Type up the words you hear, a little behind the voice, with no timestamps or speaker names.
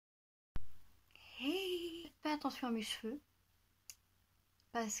fait attention à mes cheveux.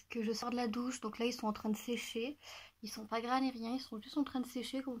 Parce que je sors de la douche, donc là ils sont en train de sécher. Ils sont pas gras ni rien, ils sont juste en train de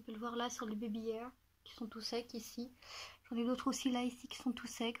sécher, comme on peut le voir là sur les baby hair, qui sont tout secs ici. J'en ai d'autres aussi là ici qui sont tout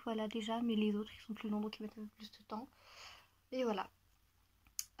secs, voilà déjà, mais les autres ils sont plus longs donc ils mettent un peu plus de temps. Et voilà.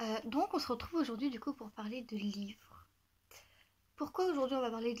 Donc on se retrouve aujourd'hui du coup pour parler de livres. Pourquoi aujourd'hui on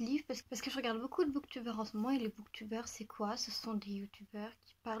va parler de livres? Parce que je regarde beaucoup de booktubeurs en ce moment, et les booktubeurs c'est quoi? Ce sont des youtubeurs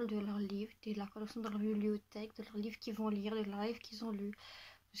qui parlent de leurs livres, de la collection dans leur bibliothèque, de leurs livres qu'ils vont lire, de leurs livres qu'ils ont lus,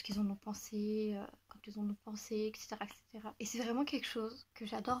 de ce qu'ils en ont pensé, quand ils en ont pensé, etc. etc. Et c'est vraiment quelque chose que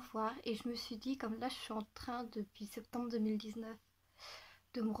j'adore voir, et je me suis dit, comme là je suis en train depuis septembre 2019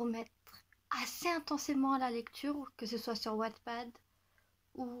 de me remettre assez intensément à la lecture, que ce soit sur Wattpad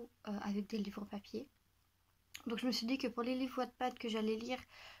ou avec des livres papier. Donc je me suis dit que pour les livres Wattpad que j'allais lire,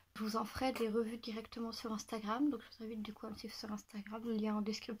 je vous en ferai des revues directement sur Instagram. Donc je vous invite du coup à me suivre sur Instagram, le lien en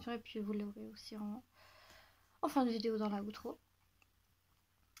description, et puis vous l'aurez aussi en fin de vidéo dans la outro.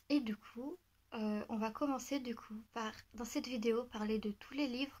 Et du coup, on va commencer du coup par, dans cette vidéo, parler de tous les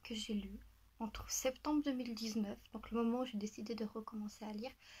livres que j'ai lus entre septembre 2019, donc le moment où j'ai décidé de recommencer à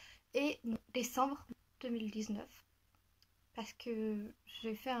lire, et décembre 2019. Parce que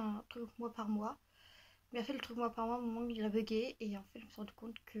j'ai fait un truc mois par mois. Mais fait le truc mois par mois, au moment où il a bugué, et en fait je me suis rendu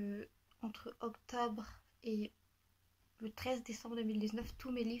compte que entre octobre et le 13 décembre 2019,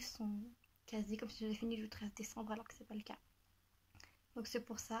 tous mes livres sont quasi comme si j'avais fini le 13 décembre, alors que c'est pas le cas. Donc c'est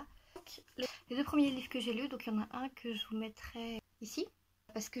pour ça. Les deux premiers livres que j'ai lus, donc il y en a un que je vous mettrai ici,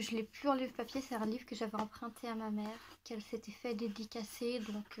 parce que je l'ai plus en livre papier, c'est un livre que j'avais emprunté à ma mère, qu'elle s'était fait dédicacer,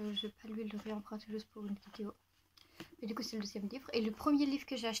 donc je vais pas lui le réemprunter juste pour une vidéo. Et du coup c'est le deuxième livre. Et le premier livre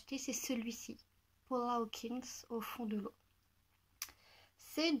que j'ai acheté, c'est celui-ci, Paula Hawkins, Au fond de l'eau.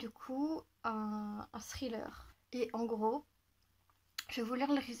 C'est du coup un thriller. Et en gros, je vais vous lire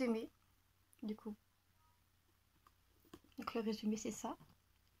le résumé, du coup. Donc le résumé c'est ça.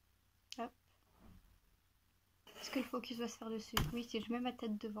 Hop. Est-ce que le focus va se faire dessus? Oui, si je mets ma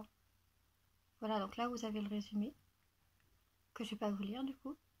tête devant. Voilà, donc là vous avez le résumé, que je vais pas vous lire du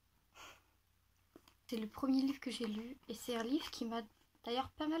coup. C'est le premier livre que j'ai lu, et c'est un livre qui m'a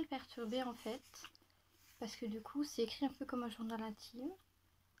d'ailleurs pas mal perturbée en fait. Parce que du coup c'est écrit un peu comme un journal intime.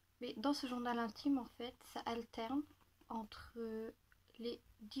 Mais dans ce journal intime en fait, ça alterne entre les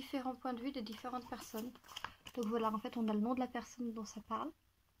différents points de vue de différentes personnes. Donc voilà, en fait on a le nom de la personne dont ça parle.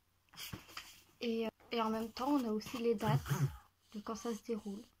 Et en même temps on a aussi les dates de quand ça se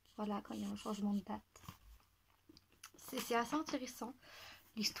déroule. Voilà, quand il y a un changement de date. C'est assez intéressant.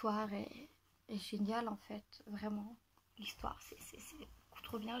 L'histoire est géniale en fait, vraiment. L'histoire c'est beaucoup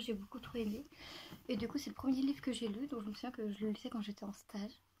trop bien, j'ai beaucoup trop aimé. Et du coup c'est le premier livre que j'ai lu, donc je me souviens que je le lisais quand j'étais en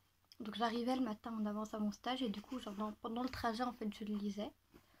stage. Donc j'arrivais le matin en avance à mon stage, et du coup genre pendant le trajet en fait je le lisais.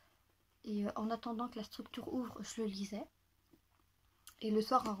 Et en attendant que la structure ouvre, je le lisais. Et le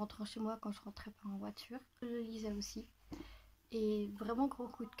soir en rentrant chez moi, quand je rentrais pas en voiture, je le lisais aussi. Et vraiment gros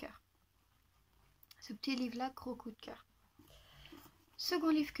coup de cœur. Ce petit livre là, gros coup de cœur. Second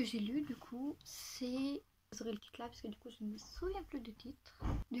livre que j'ai lu du coup, c'est... Vous aurez le titre là parce que du coup je ne me souviens plus du titre.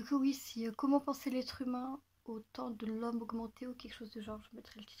 Du coup oui, c'est Comment penser l'être humain au temps de l'homme augmenté ou quelque chose de genre, je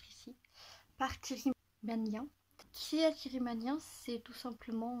mettrai le titre ici. Par Thierry Magnin. Qui est Thierry Magnin? C'est tout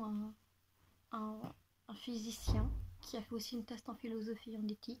simplement un physicien qui a fait aussi une thèse en philosophie et en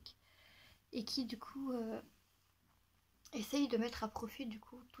éthique, et qui du coup essaye de mettre à profit du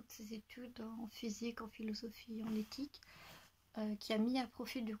coup toutes ses études en physique, en philosophie, en éthique, qui a mis à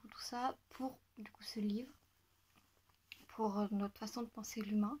profit du coup tout ça pour du coup ce livre, pour notre façon de penser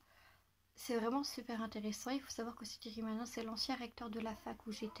l'humain. C'est vraiment super intéressant. Il faut savoir que Thierry Magnin, c'est l'ancien recteur de la fac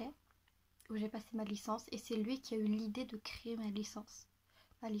où j'étais, où j'ai passé ma licence, et c'est lui qui a eu l'idée de créer ma licence.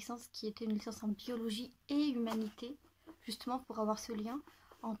 Ma licence qui était une licence en biologie et humanité, justement pour avoir ce lien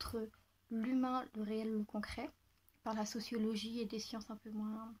entre l'humain, le réel, le concret, par la sociologie et des sciences un peu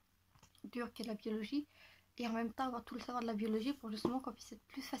moins dures que la biologie, et en même temps avoir tout le savoir de la biologie pour justement qu'on puisse être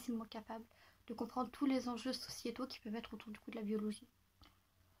plus facilement capable de comprendre tous les enjeux sociétaux qui peuvent être autour du coup de la biologie.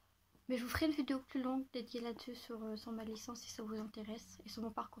 Mais je vous ferai une vidéo plus longue dédiée là-dessus sur ma licence si ça vous intéresse, et sur mon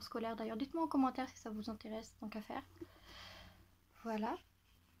parcours scolaire d'ailleurs. Dites-moi en commentaire si ça vous intéresse, tant qu'à faire. Voilà.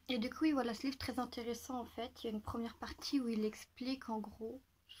 Et du coup, oui, voilà, ce livre très intéressant en fait. Il y a une première partie où il explique en gros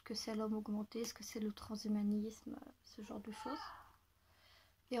ce que c'est l'homme augmenté, ce que c'est le transhumanisme, ce genre de choses.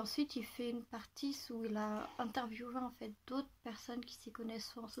 Et ensuite, il fait une partie où il a interviewé en fait d'autres personnes qui s'y connaissent,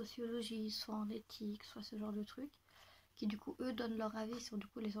 soit en sociologie, soit en éthique, soit ce genre de trucs, qui du coup eux donnent leur avis sur du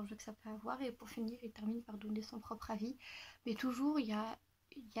coup les enjeux que ça peut avoir. Et pour finir, il termine par donner son propre avis. Mais toujours, il y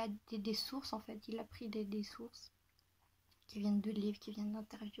a des sources en fait. Il a pris des sources qui viennent de livres, qui viennent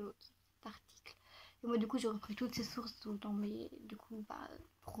d'interviews, d'articles. Et moi du coup j'ai repris toutes ces sources dans mes du coup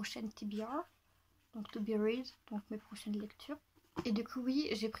prochaines TBR, donc to be read, donc mes prochaines lectures. Et du coup oui,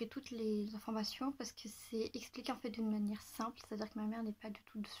 j'ai pris toutes les informations parce que c'est expliqué en fait d'une manière simple, c'est-à-dire que ma mère n'est pas du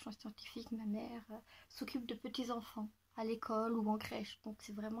tout de champ scientifique, ma mère s'occupe de petits enfants à l'école ou en crèche, donc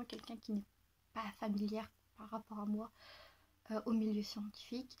c'est vraiment quelqu'un qui n'est pas familière par rapport à moi au milieu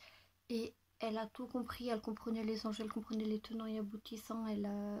scientifique. Et elle a tout compris, elle comprenait les enjeux, elle comprenait les tenants et aboutissants, elle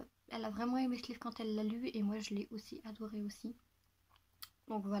a vraiment aimé ce livre quand elle l'a lu et moi je l'ai aussi adoré aussi.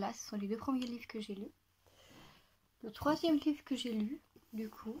 Donc voilà, ce sont les deux premiers livres que j'ai lus. Le troisième livre que j'ai lu, du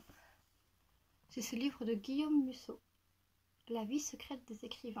coup, c'est ce livre de Guillaume Musso, La vie secrète des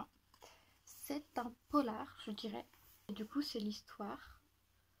écrivains. C'est un polar, je dirais. Et du coup, c'est l'histoire.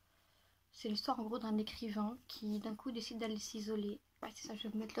 C'est l'histoire en gros d'un écrivain qui d'un coup décide d'aller s'isoler. Ouais, c'est ça, je vais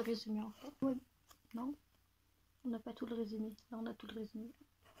vous mettre le résumé en fait. Ouais. Non, on n'a pas tout le résumé. Là, on a tout le résumé.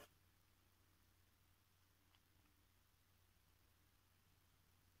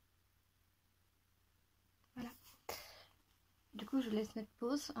 Voilà. Du coup, je laisse mettre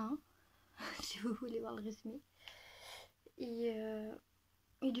pause, hein, si vous voulez voir le résumé. Et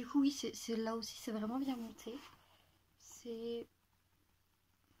du coup, oui, c'est là aussi, c'est vraiment bien monté. C'est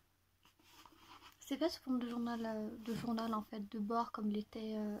pas sous forme de journal en fait, de bord comme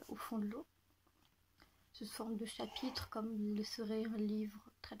l'était au fond de l'eau. C'est sous forme de chapitres comme le serait un livre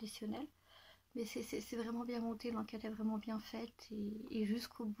traditionnel. Mais c'est vraiment bien monté, l'enquête est vraiment bien faite et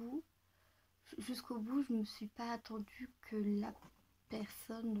jusqu'au bout, je ne me suis pas attendue que la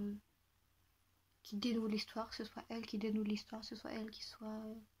personne qui dénoue l'histoire, que ce soit elle qui dénoue l'histoire, que ce soit elle qui soit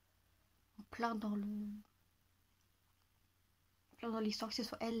en plein dans l'histoire, que ce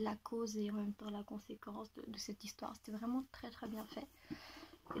soit elle la cause et en même temps la conséquence de cette histoire. C'était vraiment très très bien fait.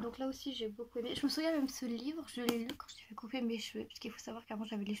 Et donc là aussi j'ai beaucoup aimé. Je me souviens même ce livre, je l'ai lu quand je fait couper mes cheveux. Parce qu'il faut savoir qu'avant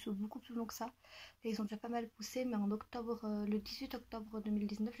j'avais les cheveux beaucoup plus longs que ça. Et ils ont déjà pas mal poussé, mais en octobre, le 18 octobre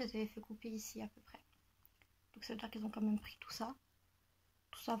 2019, je les avais fait couper ici à peu près. Donc ça veut dire qu'ils ont quand même pris tout ça.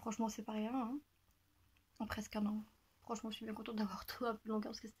 Tout ça franchement c'est pas rien, hein. En presque un an. Franchement je suis bien contente d'avoir tout un peu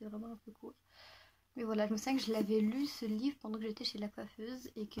longueur parce que c'était vraiment un peu court. Mais voilà, je me souviens que je l'avais lu ce livre pendant que j'étais chez la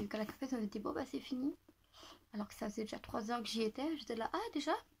coiffeuse. Et que quand la coiffeuse m'avait dit bon bah c'est fini. Alors que ça faisait déjà 3 heures que j'y étais, j'étais là, ah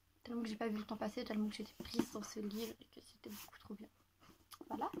déjà, tellement que j'ai pas vu le temps passer, tellement que j'étais prise dans ce livre et que c'était beaucoup trop bien.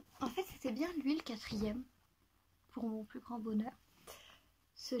 Voilà. En fait, c'était bien lui le quatrième, pour mon plus grand bonheur.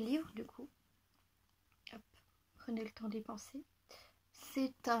 Ce livre, du coup, hop, prenez le temps d'y penser.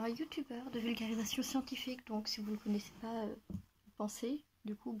 C'est un youtubeur de vulgarisation scientifique, donc si vous ne le connaissez pas, pensez.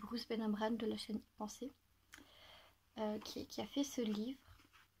 Du coup, Bruce Benamran de la chaîne Pensée, qui a fait ce livre.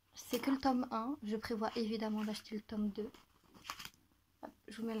 C'est que le tome 1, je prévois évidemment d'acheter le tome 2. Hop,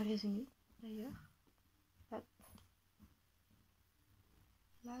 je vous mets le résumé d'ailleurs. Hop.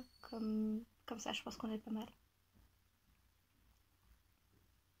 Là, comme ça, je pense qu'on est pas mal.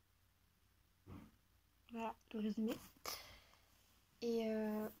 Voilà, le résumé. Et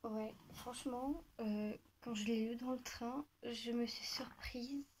ouais, franchement, quand je l'ai lu dans le train, je me suis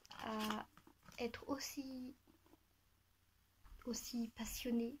surprise à être aussi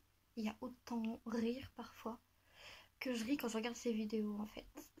passionnée et à autant rire parfois que je ris quand je regarde ces vidéos en fait.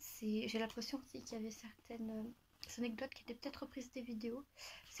 J'ai l'impression aussi qu'il y avait certaines anecdotes qui étaient peut-être reprises des vidéos.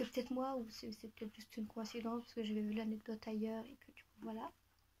 C'est peut-être moi ou c'est peut-être juste une coïncidence parce que j'avais vu l'anecdote ailleurs et que du coup voilà.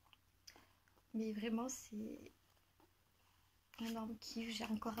 Mais vraiment c'est un énorme kiff, j'ai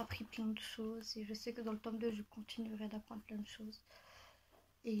encore appris plein de choses et je sais que dans le tome 2 je continuerai d'apprendre plein de choses.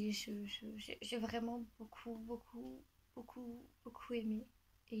 Et j'ai vraiment beaucoup aimé.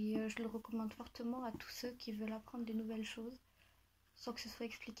 Et je le recommande fortement à tous ceux qui veulent apprendre des nouvelles choses sans que ce soit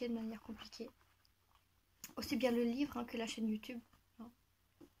expliqué de manière compliquée. Aussi bien le livre que la chaîne YouTube. Hein.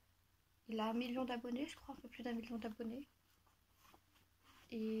 Il a 1 million d'abonnés, je crois, un peu plus d'1 million d'abonnés.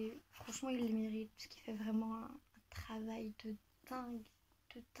 Et franchement, il le mérite parce qu'il fait vraiment un travail de dingue,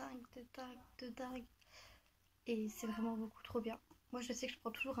 de dingue. Et c'est vraiment beaucoup trop bien. Moi, je sais que je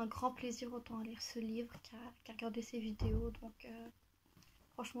prends toujours un grand plaisir autant à lire ce livre qu'à regarder ses vidéos. Donc,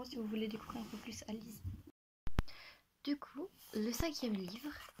 franchement, si vous voulez découvrir un peu plus, allez-y. Du coup, le 5e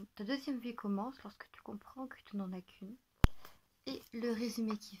livre, ta deuxième vie commence lorsque tu comprends que tu n'en as qu'une. Et le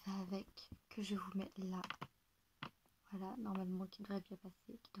résumé qui va avec, que je vous mets là. Voilà, normalement qui devrait bien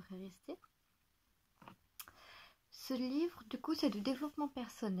passer, qui devrait rester. Ce livre, du coup, c'est du développement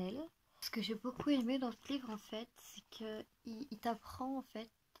personnel. Ce que j'ai beaucoup aimé dans ce livre, en fait, c'est qu'il t'apprend, en fait,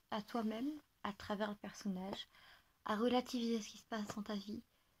 à toi-même, à travers le personnage, à relativiser ce qui se passe dans ta vie,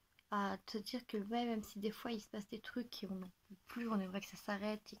 à te dire que ouais, même si des fois il se passe des trucs et on n'en peut plus, on aimerait que ça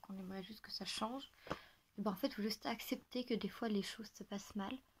s'arrête et qu'on aimerait juste que ça change, et ben en fait, il faut juste accepter que des fois les choses se passent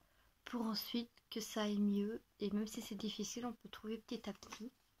mal pour ensuite que ça aille mieux. Et même si c'est difficile, on peut trouver petit à petit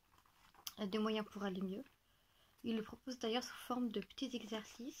des moyens pour aller mieux. Il le propose d'ailleurs sous forme de petits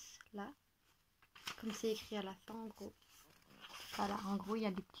exercices, là, comme c'est écrit à la fin en gros. Voilà, en gros il y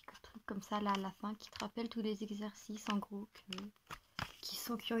a des petits trucs comme ça là à la fin qui te rappellent tous les exercices en gros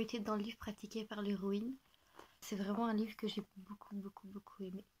qui ont été dans le livre pratiqué par l'héroïne. C'est vraiment un livre que j'ai beaucoup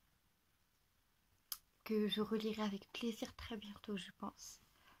aimé. Que je relirai avec plaisir très bientôt, je pense.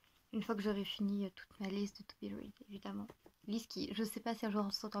 Une fois que j'aurai fini toute ma liste de to be read, évidemment. Liste qui, je sais pas si un jour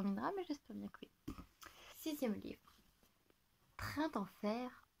on se terminera, mais j'espère bien que oui. 6e livre. Train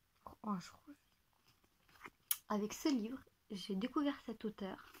d'enfer pour ange rouge. Avec ce livre, j'ai découvert cet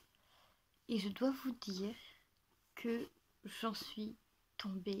auteur et je dois vous dire que j'en suis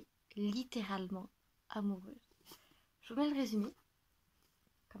tombée littéralement amoureuse. Je vous mets le résumé,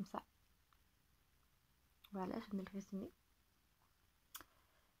 comme ça. Voilà, je mets le résumé.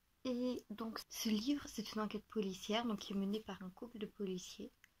 Et donc ce livre, c'est une enquête policière donc, qui est menée par un couple de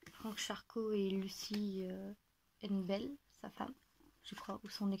policiers, Franck Charcot et Lucie Henbel, sa femme, je crois, ou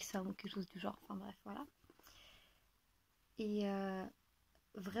son ex-femme ou quelque chose du genre, enfin bref, voilà. Et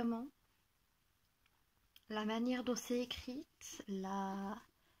vraiment, la manière dont c'est écrite, la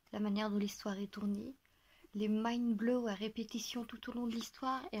manière dont l'histoire est tournée, les mind blows à répétition tout au long de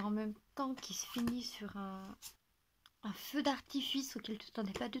l'histoire et en même temps qui se finit sur un feu d'artifice auquel tu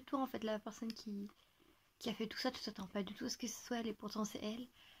t'attendais pas du tout en fait. La personne qui a fait tout ça, tu t'attends pas du tout à ce que ce soit elle et pourtant c'est elle.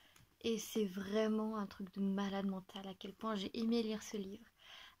 Et c'est vraiment un truc de malade mental à quel point j'ai aimé lire ce livre,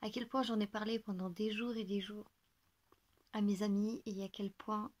 à quel point j'en ai parlé pendant des jours et des jours à mes amis et à quel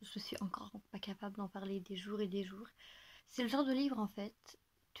point je suis encore pas capable d'en parler des jours et des jours. C'est le genre de livre en fait,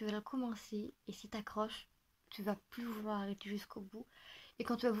 tu vas le commencer et si t'accroches, tu vas plus vouloir arrêter jusqu'au bout. Et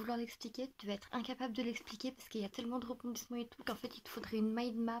quand tu vas vouloir l'expliquer, tu vas être incapable de l'expliquer parce qu'il y a tellement de rebondissements et tout qu'en fait il te faudrait une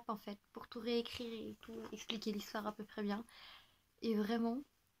mind map en fait pour tout réécrire et tout, expliquer l'histoire à peu près bien. Et vraiment,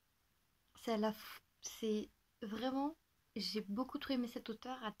 c'est vraiment, j'ai beaucoup trop aimé cet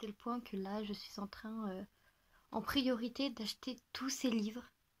auteur à tel point que là je suis en train en priorité d'acheter tous ses livres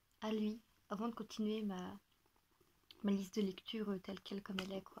à lui avant de continuer ma liste de lecture telle quelle comme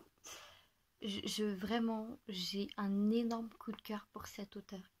elle est quoi. Vraiment, j'ai un énorme coup de cœur pour cet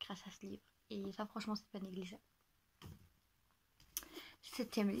auteur grâce à ce livre. Et ça, franchement, c'est pas négligeable.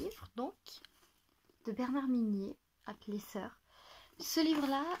 7e livre, donc, de Bernard Minier, appelé Soeurs. Ce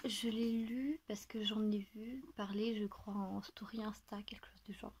livre-là, je l'ai lu parce que j'en ai vu parler, je crois, en story Insta, quelque chose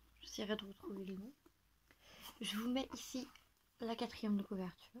du genre. J'essaierai de retrouver le nom. Je vous mets ici la 4e de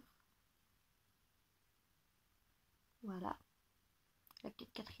couverture. Voilà. La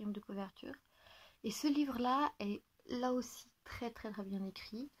petite 4e de couverture. Et ce livre-là est là aussi très bien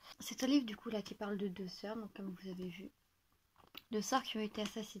écrit. C'est un livre du coup là qui parle de 2 sœurs, donc comme vous avez vu. 2 sœurs qui ont été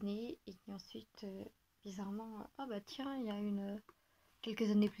assassinées et qui ensuite, bizarrement, ah bah tiens, il y a quelques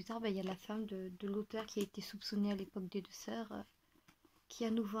années plus tard, il y a la femme de l'auteur qui a été soupçonnée à l'époque des 2 sœurs, qui est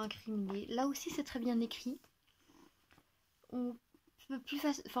à nouveau incriminée. Là aussi c'est très bien écrit.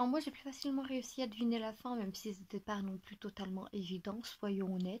 Enfin moi j'ai plus facilement réussi à deviner la fin, même si c'était pas non plus totalement évident,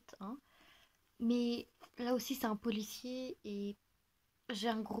 soyons honnêtes, hein. Mais là aussi c'est un policier et j'ai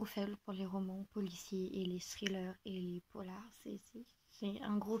un gros faible pour les romans policiers et les thrillers et les polars. C'est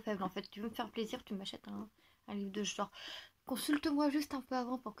un gros faible en fait. Tu veux me faire plaisir, tu m'achètes un livre de ce genre. Consulte-moi juste un peu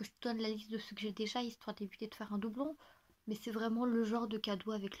avant pour que je te donne la liste de ceux que j'ai déjà, histoire d'éviter de faire un doublon. Mais c'est vraiment le genre de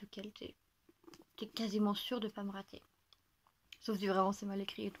cadeau avec lequel t'es quasiment sûr de pas me rater. Sauf si vraiment c'est mal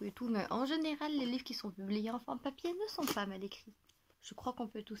écrit et tout. Mais en général, les livres qui sont publiés en forme papier ne sont pas mal écrits. Je crois qu'on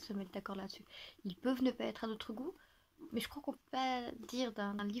peut tous se mettre d'accord là-dessus. Ils peuvent ne pas être à notre goût, mais je crois qu'on peut pas dire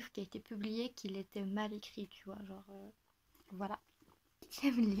d'un livre qui a été publié qu'il était mal écrit, tu vois, genre... voilà.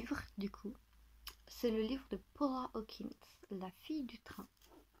 8e livre, du coup, c'est le livre de Paula Hawkins, La fille du train.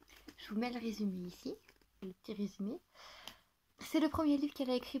 Je vous mets le résumé ici, le petit résumé. C'est le premier livre qu'elle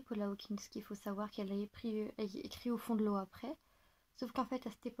a écrit, Paula Hawkins, qu'il faut savoir qu'elle a écrit au fond de l'eau après. Sauf qu'en fait,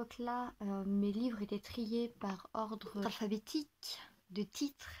 à cette époque-là, mes livres étaient triés par ordre alphabétique de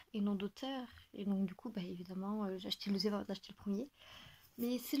titres et non d'auteur. Et donc, du coup, évidemment, j'ai acheté le deuxième avant d'acheter le premier.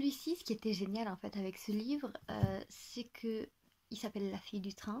 Mais celui-ci, ce qui était génial, en fait, avec ce livre, c'est que il s'appelle La fille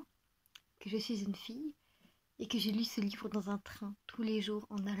du train, que je suis une fille, et que j'ai lu ce livre dans un train, tous les jours,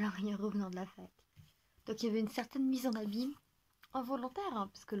 en allant et en revenant de la fac. Donc, il y avait une certaine mise en abîme, involontaire, hein,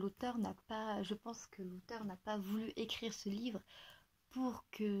 parce que l'auteur n'a pas... Je pense que l'auteur n'a pas voulu écrire ce livre pour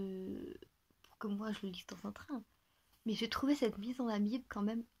que moi je le lise dans un train. Mais j'ai trouvé cette mise en abîme quand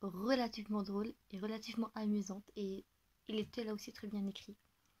même relativement drôle et relativement amusante. Et il était là aussi très bien écrit.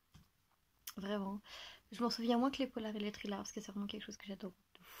 Vraiment. Je m'en souviens moins que les polars et les thrillers parce que c'est vraiment quelque chose que j'adore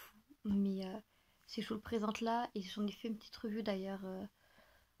de fou. mais si je vous le présente là, et j'en ai fait une petite revue d'ailleurs.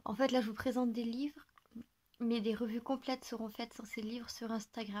 En fait, là, je vous présente des livres, mais des revues complètes seront faites sur ces livres sur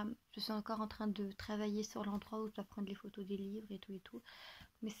Instagram. Je suis encore en train de travailler sur l'endroit où je dois prendre les photos des livres et tout,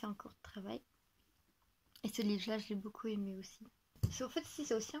 mais c'est encore de travail. Et ce livre-là, je l'ai beaucoup aimé aussi. En fait, si,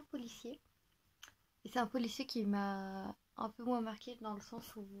 c'est aussi un policier. Et c'est un policier qui m'a un peu moins marqué dans le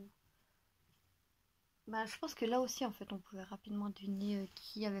sens où... Bah, je pense que là aussi, en fait, on pouvait rapidement deviner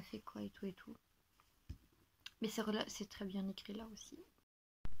qui avait fait quoi et tout. Mais c'est très bien écrit là aussi.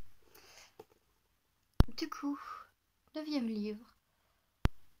 Du coup, 9e livre.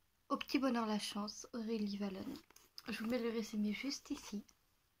 Au petit bonheur la chance, Aurélie Valognes. Je vous mets le résumé juste ici.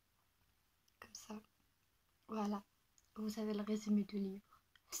 Comme ça. Voilà. Vous avez le résumé du livre.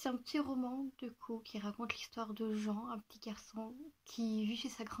 C'est un petit roman, du coup, qui raconte l'histoire de Jean, un petit garçon qui vit chez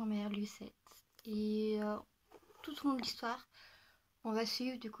sa grand-mère, Lucette. Et tout au long de l'histoire, on va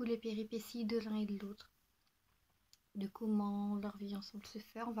suivre du coup les péripéties de l'un et de l'autre. De comment leur vie ensemble se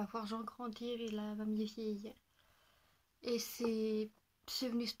fait. On va voir Jean grandir et la mamie vieillir. Et c'est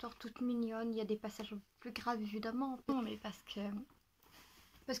une histoire toute mignonne. Il y a des passages plus graves évidemment. Non, mais parce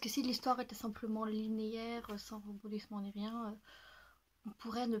que si l'histoire était simplement linéaire, sans rebondissement ni rien, on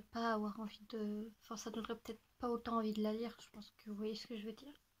pourrait ne pas avoir envie de... Enfin, ça donnerait peut-être pas autant envie de la lire. Je pense que vous voyez ce que je veux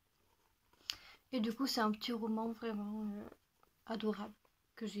dire. Et du coup, c'est un petit roman vraiment adorable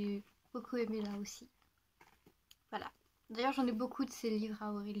que j'ai beaucoup aimé là aussi. Voilà. D'ailleurs, j'en ai beaucoup de ces livres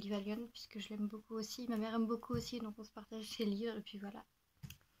à Aurélie Valognes, puisque je l'aime beaucoup aussi. Ma mère aime beaucoup aussi, donc on se partage ses livres, et puis voilà.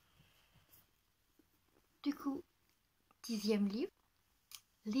 Du coup, 10e livre.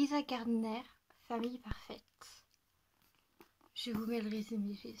 Gardner, Famille, parfaite. Je vous mets le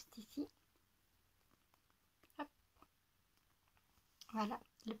résumé juste ici. Hop. Voilà,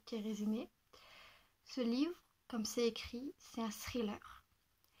 le petit résumé. Ce livre, comme c'est écrit, c'est un thriller.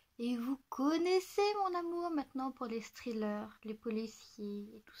 Et vous connaissez mon amour maintenant pour les thrillers, les policiers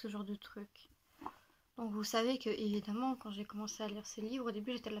et tout ce genre de trucs. Donc vous savez que évidemment quand j'ai commencé à lire ce livre, au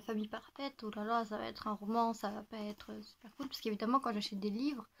début j'étais la famille parfaite, oh là là ça va être un roman, ça va pas être super cool, parce qu'évidemment quand j'achète des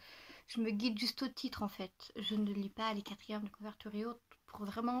livres, je me guide juste au titre en fait. Je ne lis pas les quatrièmes de couverture et autres pour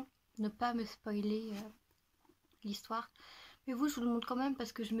vraiment ne pas me spoiler l'histoire. Mais vous je vous le montre quand même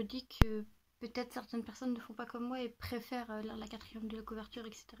parce que je me dis que peut-être certaines personnes ne font pas comme moi et préfèrent lire la quatrième de la couverture,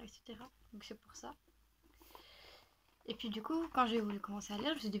 etc. etc. Donc c'est pour ça. Et puis du coup, quand j'ai voulu commencer à lire,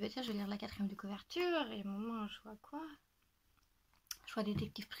 je me suis dit, bah tiens, je vais lire la quatrième de couverture. Et à un moment, je vois quoi? Je vois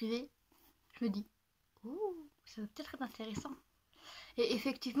détective privé. Je me dis, ouh, ça va peut-être être intéressant. Et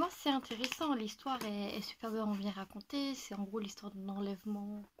effectivement, c'est intéressant. L'histoire est superbement bien racontée. C'est en gros l'histoire d'un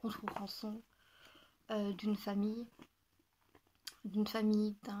enlèvement contre rançon d'une famille.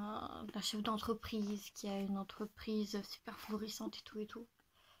 D'un chef d'entreprise qui a une entreprise super florissante et tout et tout.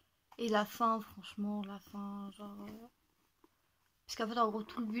 Et la fin, franchement, la fin, genre... Parce qu'en fait, en gros,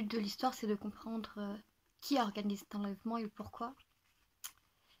 tout le but de l'histoire, c'est de comprendre qui a organisé cet enlèvement et pourquoi.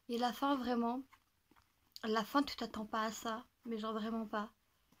 Et la fin, vraiment, la fin, tu t'attends pas à ça, mais genre vraiment pas.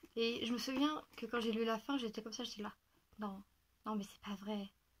 Et je me souviens que quand j'ai lu la fin, j'étais comme ça, j'étais là. Non, non, mais c'est pas vrai.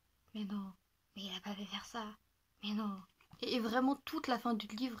 Mais non, mais il a pas fait faire ça. Mais non. Et vraiment, toute la fin du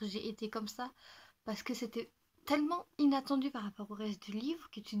livre, j'ai été comme ça. Parce que c'était tellement inattendu par rapport au reste du livre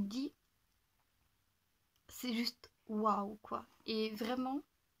que tu te dis, c'est juste waouh, quoi. Et vraiment,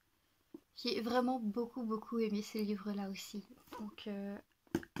 j'ai vraiment beaucoup aimé ces livres-là aussi. Donc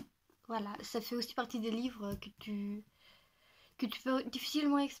voilà, ça fait aussi partie des livres que tu peux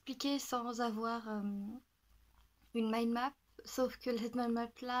difficilement expliquer sans avoir une mind map. Sauf que cette mind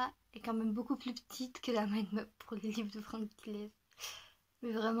map là est quand même beaucoup plus petite que la mind map pour les livres de Franck Thilliez.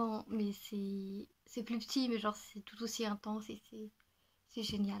 Mais vraiment, mais c'est plus petit, mais genre c'est tout aussi intense et c'est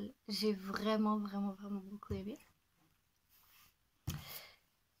génial. J'ai vraiment beaucoup aimé.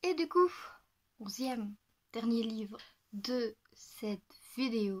 Et du coup, 11e, dernier livre de cette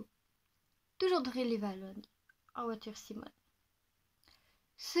vidéo, toujours d'Aurélie Valognes, en voiture Simone.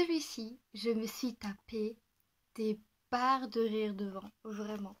 Celui-ci, je me suis tapé des barres de rire devant,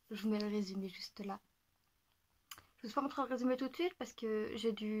 vraiment. Je vous mets le résumé juste là. Je ne vais pas montrer le résumé tout de suite parce que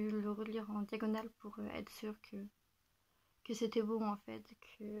j'ai dû le relire en diagonale pour être sûre que c'était bon en fait,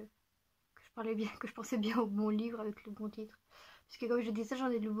 que je parlais bien, que je pensais bien au bon livre avec le bon titre. Parce que comme je disais,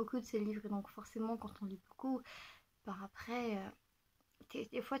 j'en ai lu beaucoup de ces livres et donc forcément quand on lit beaucoup, par après,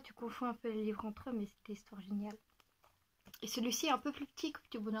 des fois tu confonds un peu les livres entre eux, mais c'est des histoires géniales. Et celui-ci est un peu plus petit que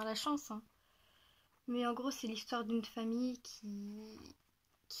Petit bonheur la chance, hein. Mais en gros c'est l'histoire d'une famille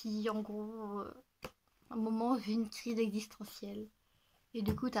qui en gros, à un moment vit une crise existentielle. Et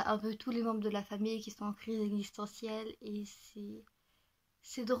du coup t'as un peu tous les membres de la famille qui sont en crise existentielle et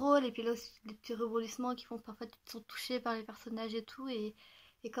c'est drôle, et puis là aussi des petits rebondissements qui font parfois tu te sens touché par les personnages et tout, et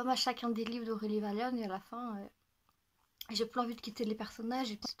comme à chacun des livres d'Aurélie Valognes, à la fin, j'ai plus envie de quitter les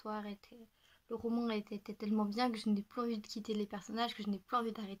personnages, et l'histoire était... Le roman était tellement bien que je n'ai plus envie de quitter les personnages, que je n'ai plus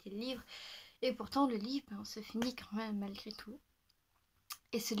envie d'arrêter le livre. Et pourtant, le livre se finit quand même malgré tout.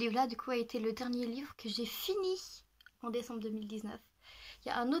 Et ce livre-là, du coup, a été le dernier livre que j'ai fini en décembre 2019. Il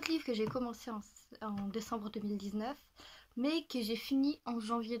y a un autre livre que j'ai commencé en décembre 2019, mais que j'ai fini en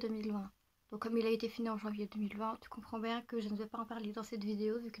janvier 2020. Donc comme il a été fini en janvier 2020, tu comprends bien que je ne vais pas en parler dans cette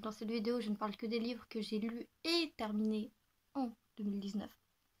vidéo, vu que dans cette vidéo, je ne parle que des livres que j'ai lus et terminés en 2019.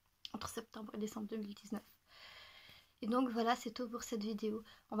 Entre septembre et décembre 2019. Et donc voilà, c'est tout pour cette vidéo.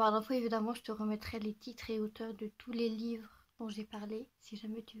 En barre d'infos, évidemment, je te remettrai les titres et auteurs de tous les livres dont j'ai parlé, si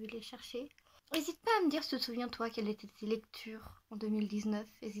jamais tu veux les chercher. N'hésite pas à me dire si tu te souviens, toi, quelles étaient tes lectures en 2019.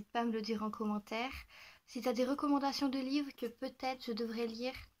 N'hésite pas à me le dire en commentaire. Si tu as des recommandations de livres que peut-être je devrais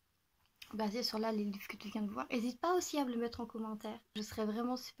lire, basées sur là les livres que tu viens de voir, n'hésite pas aussi à me le mettre en commentaire. Je serais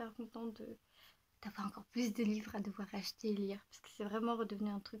vraiment super contente d'avoir encore plus de livres à devoir acheter et lire, parce que c'est vraiment redevenu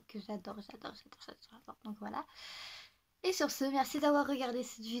un truc que j'adore. Donc voilà. Et sur ce, merci d'avoir regardé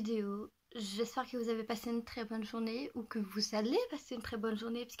cette vidéo. J'espère que vous avez passé une très bonne journée, ou que vous allez passer une très bonne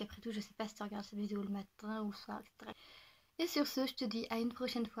journée, puisqu'après tout, je sais pas si tu regardes cette vidéo le matin ou le soir, etc. Et sur ce, je te dis à une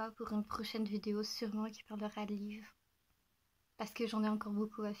prochaine fois pour une prochaine vidéo, sûrement qui parlera de livres, parce que j'en ai encore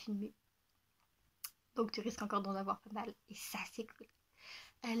beaucoup à filmer. Donc tu risques encore d'en avoir pas mal, et ça c'est cool.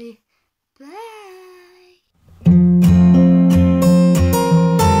 Allez, bye!